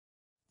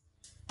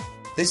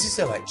This is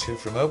a lecture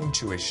from Open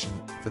Tuition.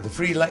 For the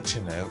free lecture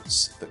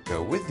notes that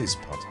go with this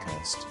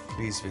podcast,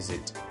 please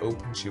visit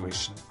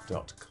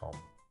opentuition.com.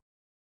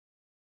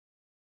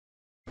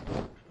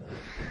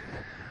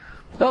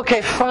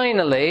 Okay,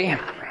 finally,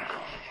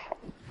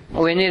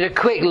 we need a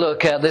quick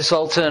look at this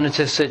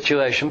alternative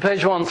situation.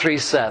 Page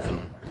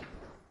 137.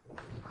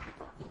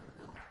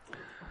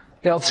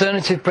 The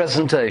alternative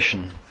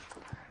presentation.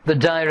 The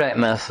direct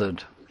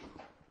method.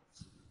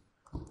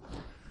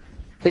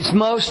 It's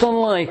most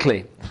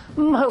unlikely,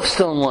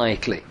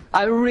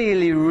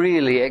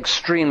 really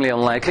extremely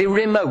unlikely,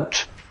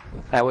 remote,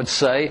 I would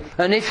say.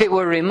 And if it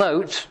were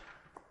remote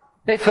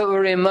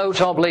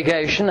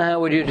obligation,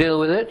 how would you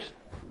deal with it?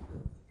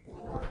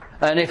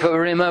 And if it were a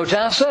remote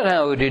asset,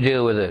 how would you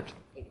deal with it?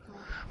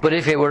 But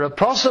if it were a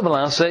possible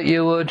asset,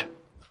 you would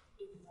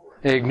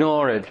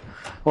ignore it.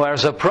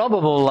 Whereas a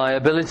probable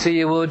liability,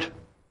 you would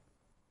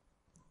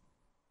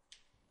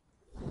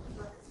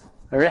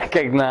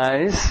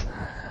recognize.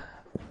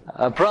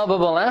 A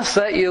probable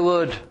asset you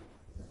would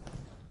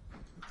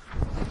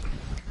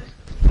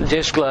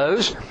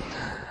disclose.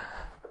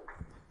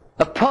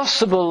 A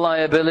possible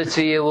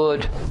liability you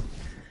would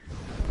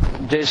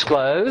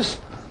disclose.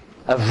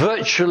 A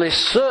virtually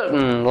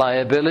certain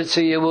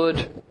liability you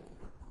would...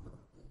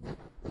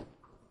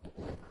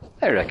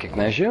 I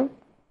recognize you.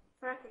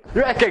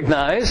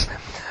 Recognize.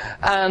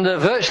 And a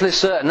virtually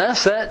certain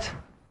asset,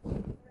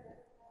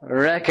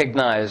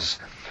 recognize.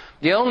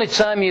 The only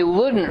time you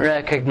wouldn't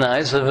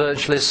recognize a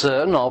virtually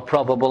certain or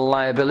probable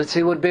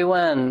liability would be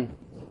when?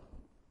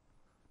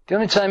 The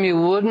only time you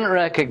wouldn't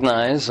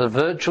recognize a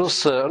virtual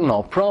certain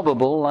or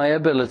probable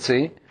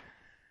liability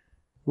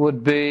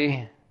would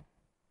be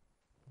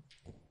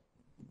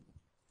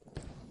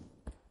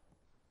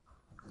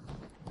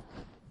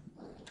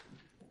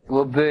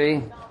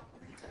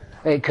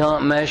it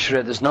can't measure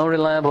it. There's no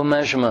reliable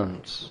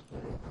measurements.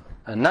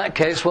 In that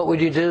case, what would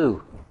you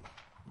do?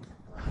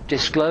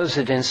 Disclose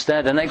it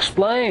instead and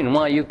explain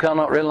why you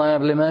cannot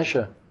reliably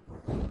measure.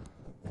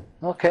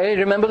 Okay,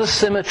 remember the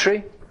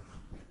symmetry?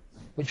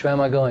 Which way am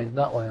I going?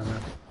 That way, am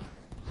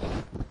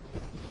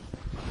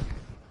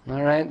I?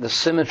 All right, the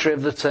symmetry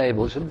of the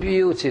table. It's a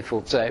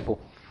beautiful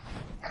table.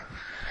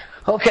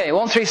 Okay,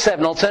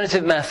 137,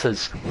 alternative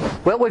methods.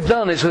 What we've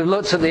done is we've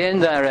looked at the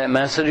indirect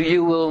method.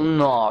 You will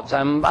not.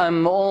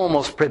 I'm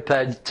almost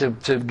prepared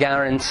to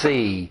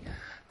guarantee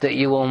that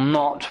you will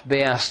not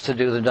be asked to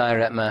do the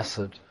direct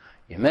method.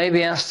 You may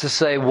be asked to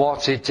say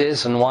what it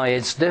is and why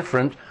it's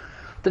different.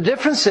 The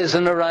difference is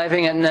in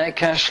arriving at net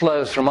cash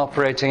flows from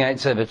operating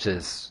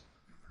activities.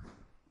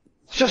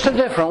 It's just a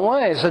different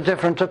way. It's a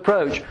different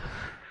approach.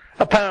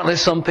 Apparently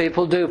some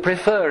people do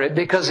prefer it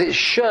because it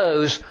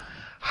shows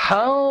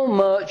how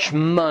much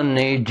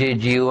money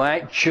did you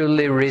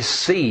actually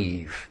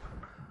receive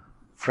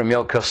from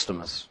your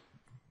customers.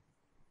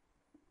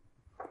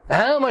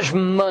 How much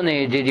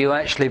money did you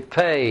actually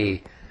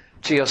pay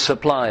to your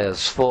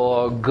suppliers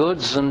for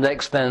goods and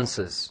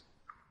expenses?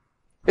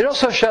 It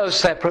also shows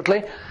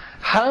separately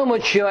how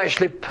much you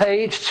actually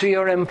paid to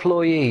your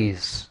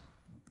employees.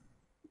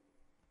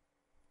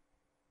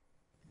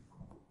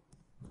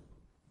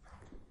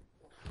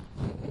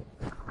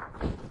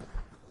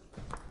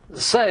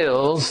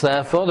 Sales,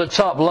 therefore, the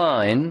top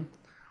line,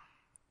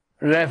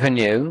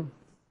 revenue,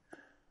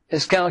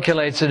 is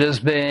calculated as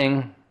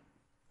being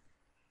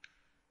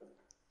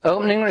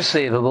opening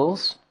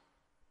receivables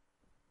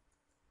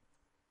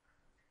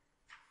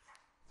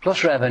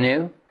plus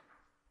revenue,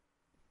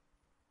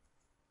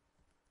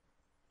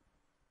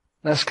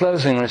 less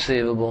closing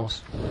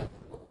receivables.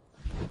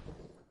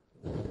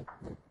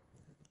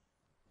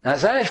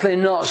 That's actually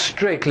not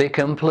strictly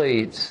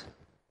complete.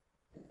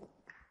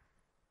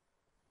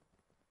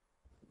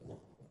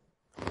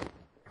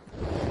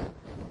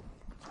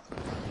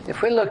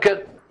 If we look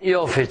at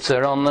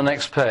Jovita on the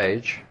next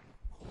page,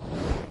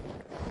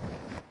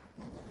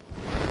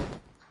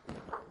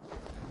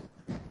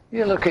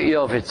 you look at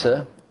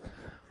Jovita.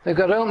 We've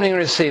got opening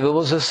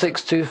receivables of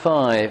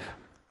 625.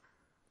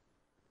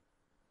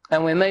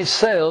 And we made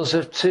sales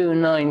of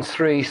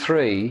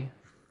 2933.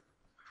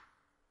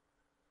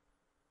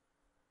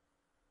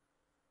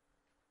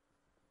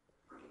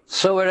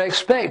 So we're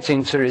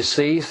expecting to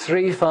receive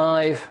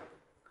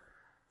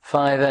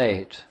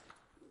 3558.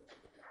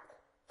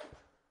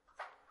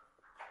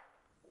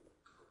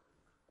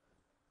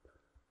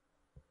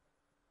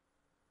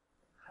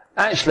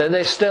 Actually,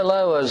 they still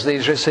owe us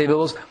these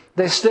receivables.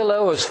 They still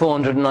owe us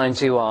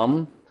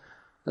 491,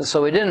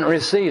 so we didn't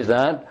receive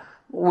that.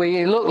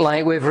 We look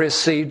like we've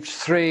received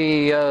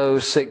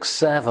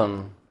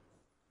 3067.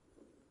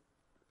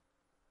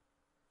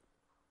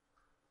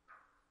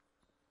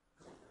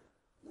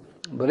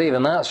 But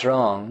even that's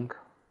wrong.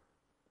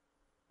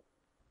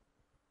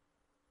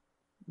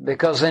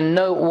 Because in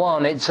note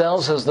 1 it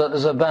tells us that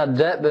there's a bad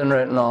debt been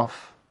written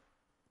off.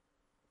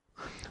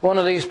 One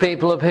of these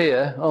people up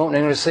here,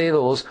 opening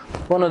receivables,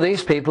 one of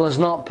these people has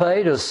not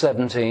paid us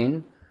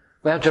 17.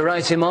 We have to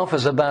write him off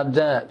as a bad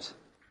debt.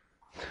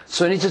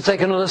 So we need to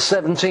take another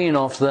 17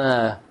 off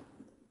there.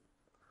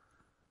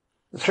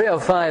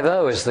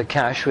 3050 is the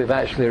cash we've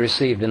actually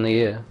received in the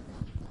year.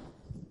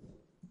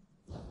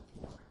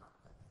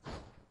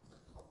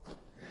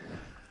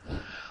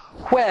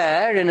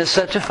 Where in a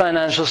set of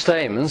financial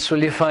statements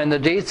will you find the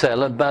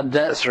detail of bad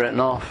debts written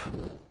off?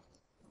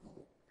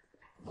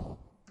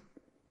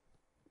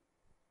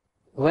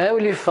 Where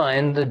will you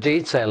find the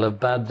detail of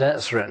bad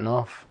debts written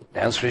off?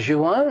 The answer is you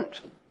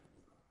won't.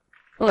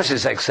 Unless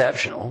it's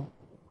exceptional.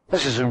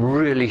 This is a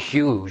really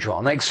huge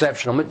one,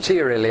 exceptional,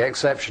 materially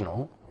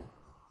exceptional.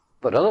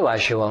 But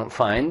otherwise you won't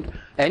find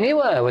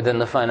anywhere within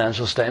the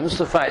financial statements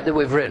the fact that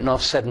we've written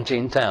off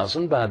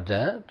 17,000 bad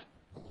debt.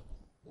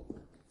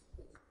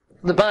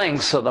 The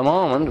banks at the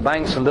moment, the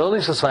banks and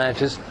building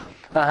societies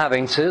they're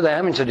having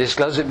to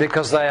disclose it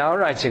because they are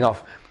writing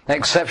off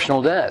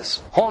exceptional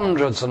debts.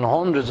 Hundreds and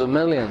hundreds of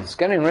millions.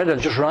 Getting rid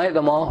of, just write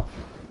them off.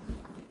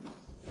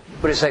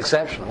 But it's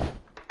exceptional.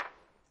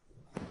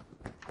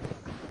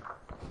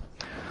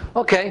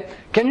 Okay,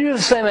 can you do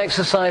the same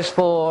exercise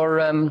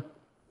for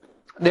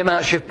the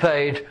amounts you've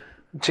paid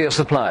to your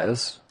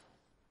suppliers?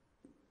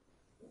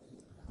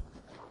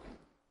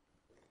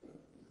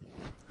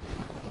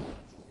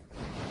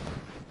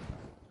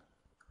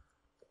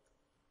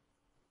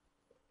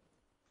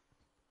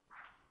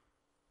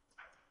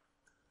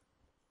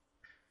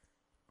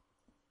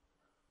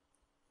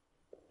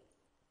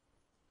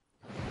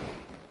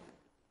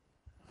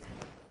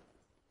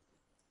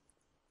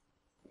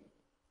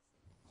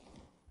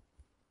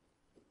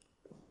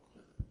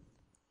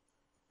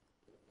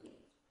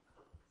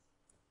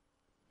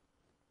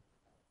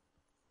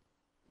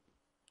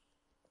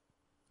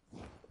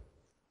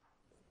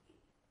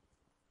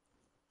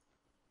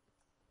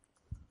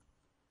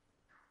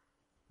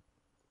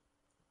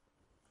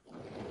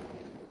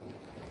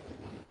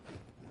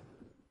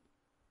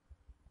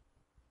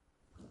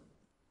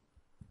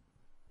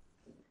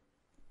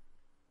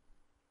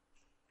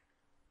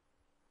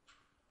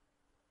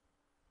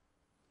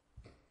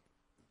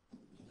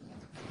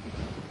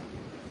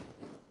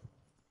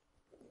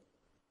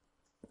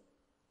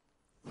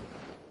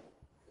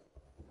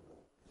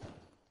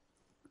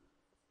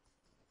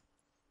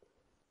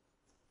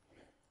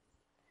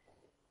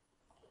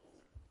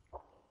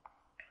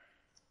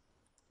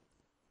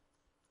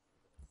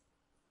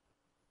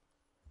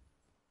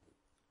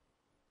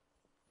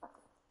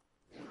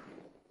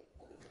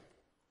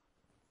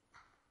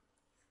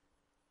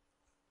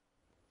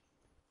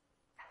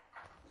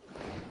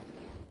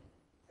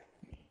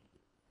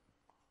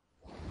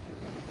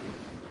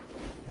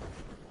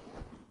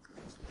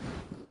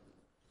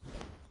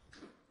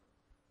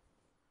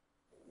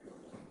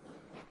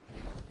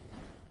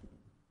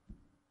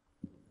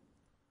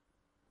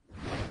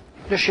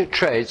 Just your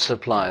trade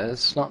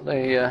suppliers, not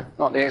the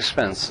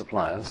expense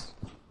suppliers.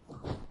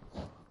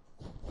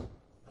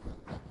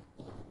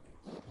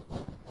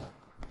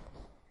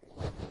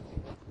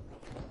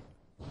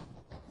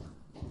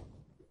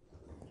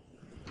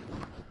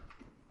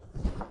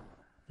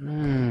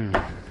 No,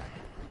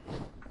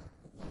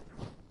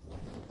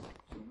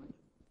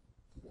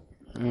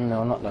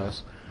 not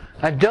those.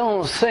 I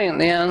don't think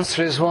the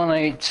answer is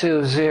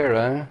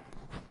 1820.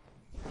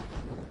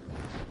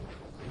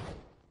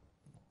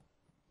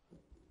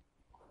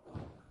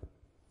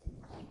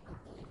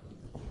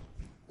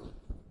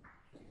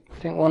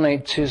 I think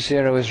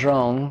 1820 is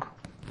wrong.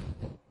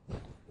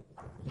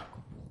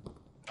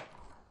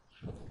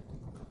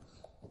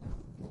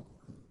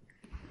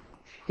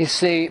 You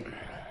see,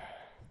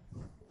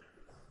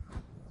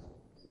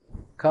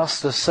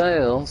 cost of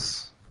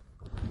sales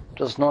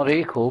does not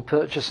equal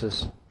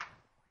purchases.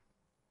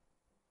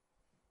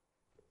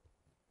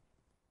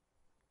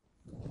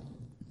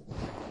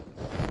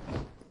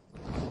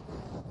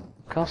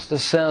 Cost of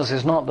sales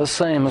is not the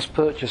same as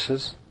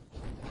purchases.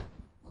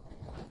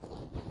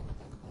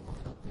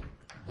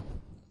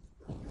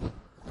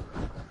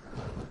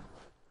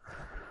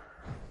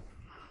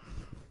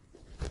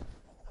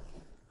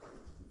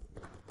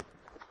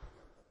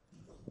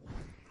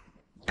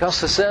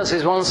 Cost of sales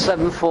is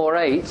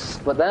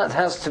 1748, but that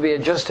has to be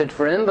adjusted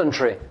for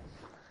inventory.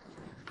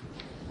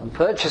 And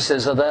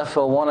purchases are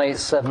therefore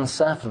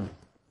 1877.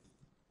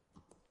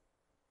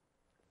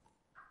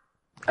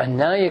 And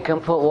now you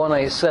can put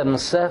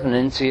 1877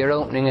 into your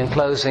opening and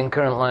closing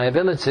current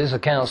liabilities,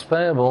 accounts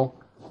payable.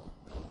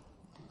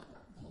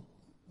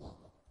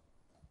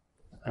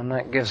 And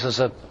that gives us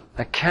a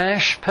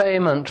cash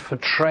payment for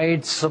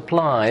trade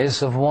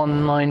supplies of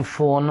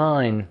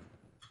 1949.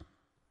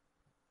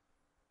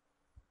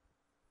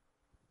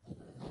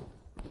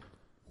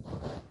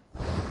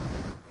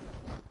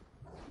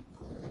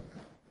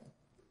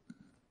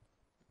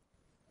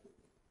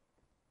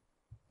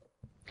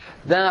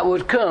 That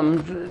would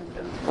come,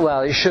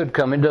 well, it should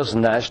come, it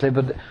doesn't actually,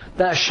 but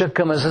that should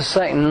come as a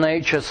second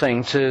nature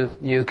thing to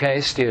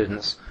UK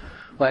students,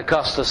 where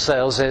cost of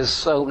sales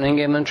is opening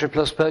inventory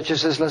plus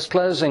purchases less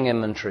closing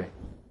inventory.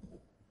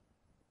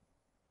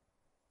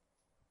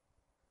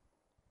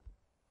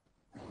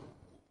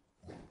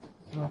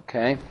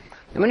 Okay.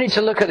 And we need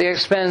to look at the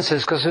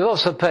expenses, because we've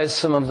also paid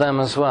some of them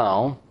as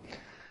well.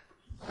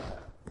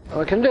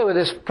 We can deal with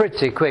this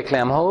pretty quickly,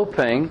 I'm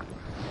hoping.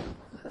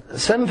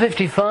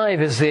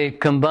 755 is the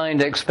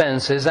combined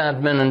expenses,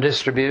 admin and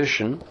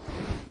distribution.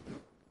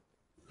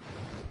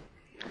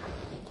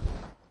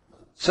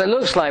 So it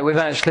looks like we've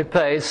actually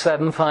paid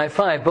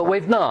 755, but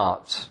we've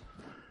not.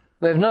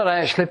 We've not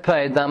actually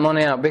paid that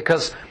money out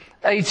because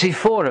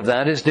 84 of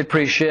that is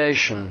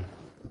depreciation.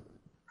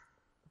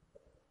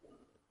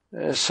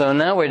 So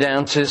now we're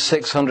down to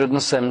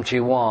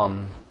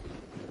 671.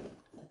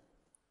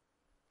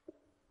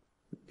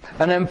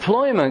 And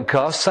employment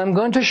costs, I'm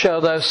going to show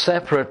those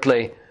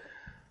separately.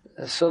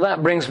 So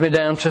that brings me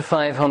down to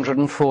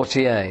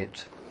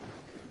 548.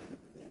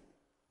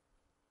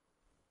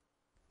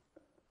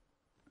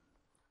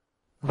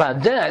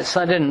 Bad debts,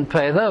 I didn't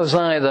pay those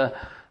either.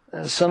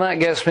 So that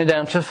gets me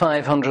down to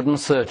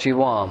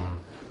 531.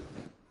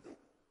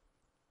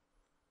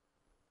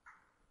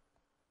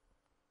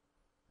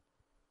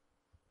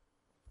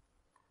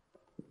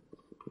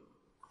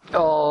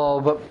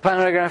 Oh, but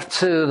paragraph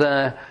 2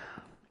 there.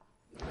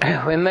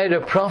 We made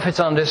a profit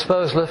on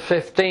disposal of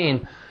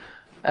 15,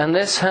 and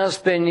this has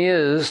been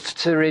used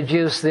to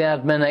reduce the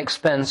admin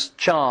expense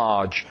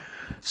charge.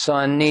 So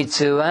I need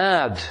to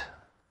add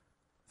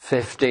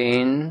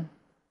 15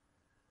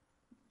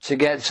 to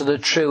get to the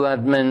true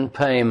admin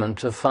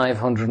payment of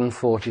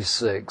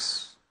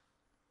 546.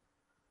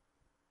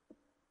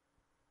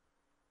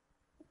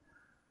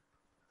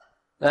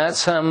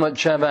 That's how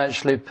much I've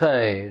actually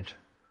paid.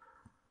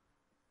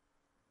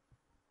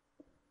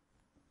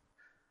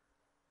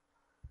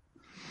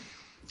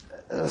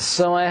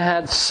 So I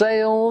had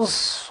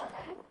sales,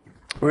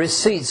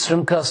 receipts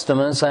from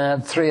customers, I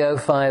had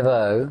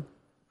 3050.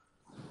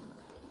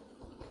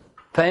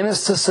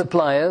 Payments to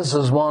suppliers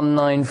was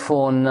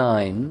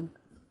 1949.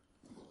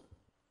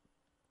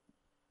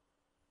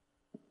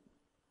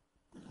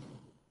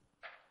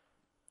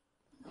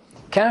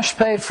 Cash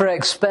paid for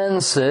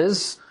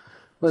expenses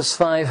was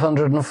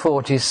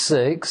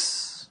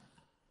 546,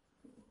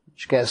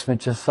 which gets me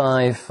to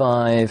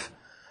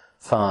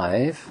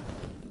 555.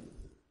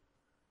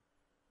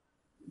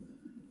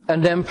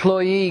 And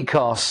employee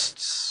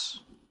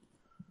costs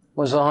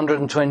was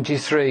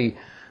 123.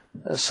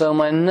 So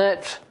my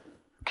net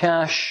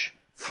cash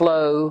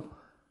flow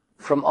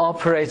from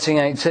operating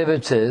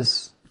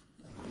activities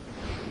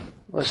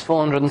was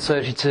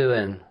 432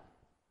 in.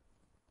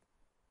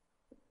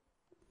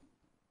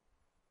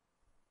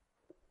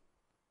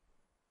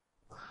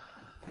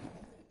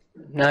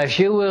 Now, if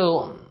you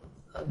will,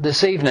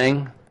 this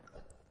evening,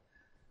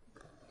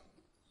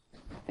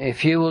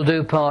 if you will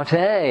do part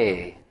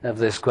A of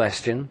this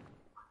question,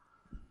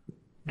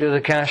 do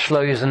the cash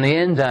flow using the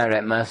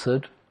indirect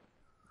method,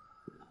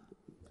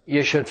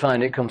 you should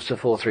find it comes to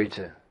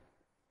 432.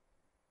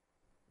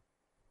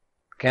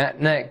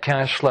 Net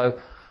cash flow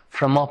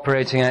from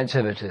operating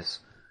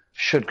activities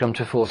should come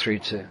to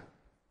 432.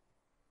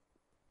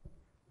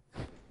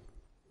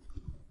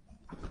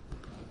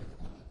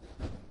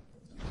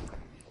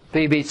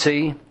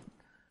 PBT,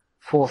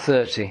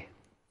 430.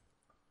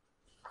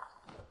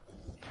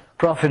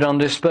 Profit on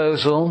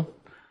disposal,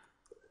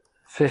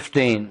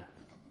 15.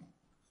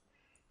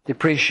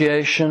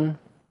 Depreciation,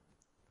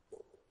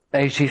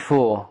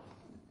 84.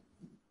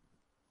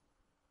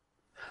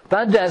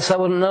 Bad debts I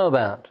wouldn't know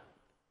about.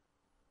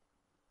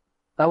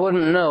 I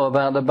wouldn't know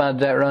about the bad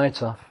debt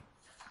write-off.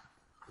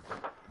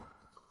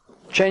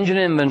 Change in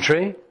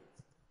inventory.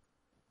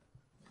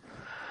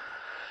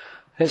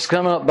 It's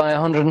gone up by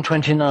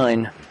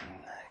 129.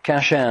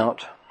 Cash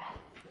out.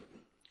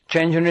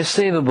 Change in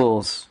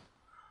receivables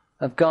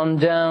have gone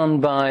down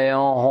by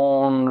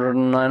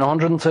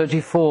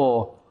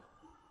 134.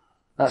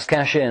 That's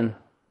cash in.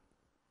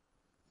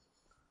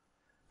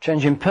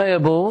 Change in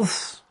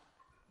payables.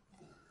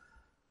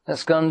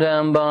 That's gone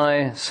down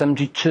by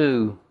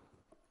 72.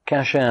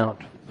 Cash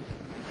out.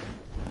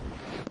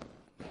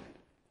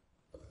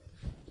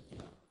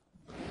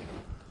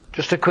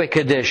 Just a quick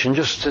addition,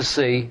 just to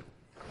see.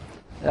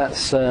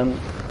 That's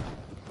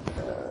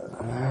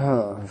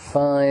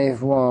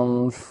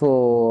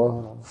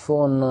 514,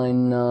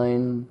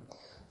 499,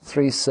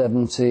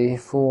 370,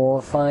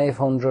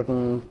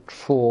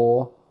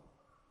 504,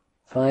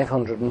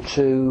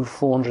 502,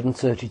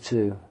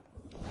 432.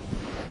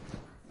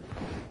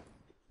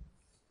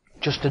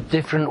 Just a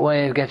different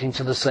way of getting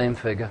to the same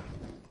figure.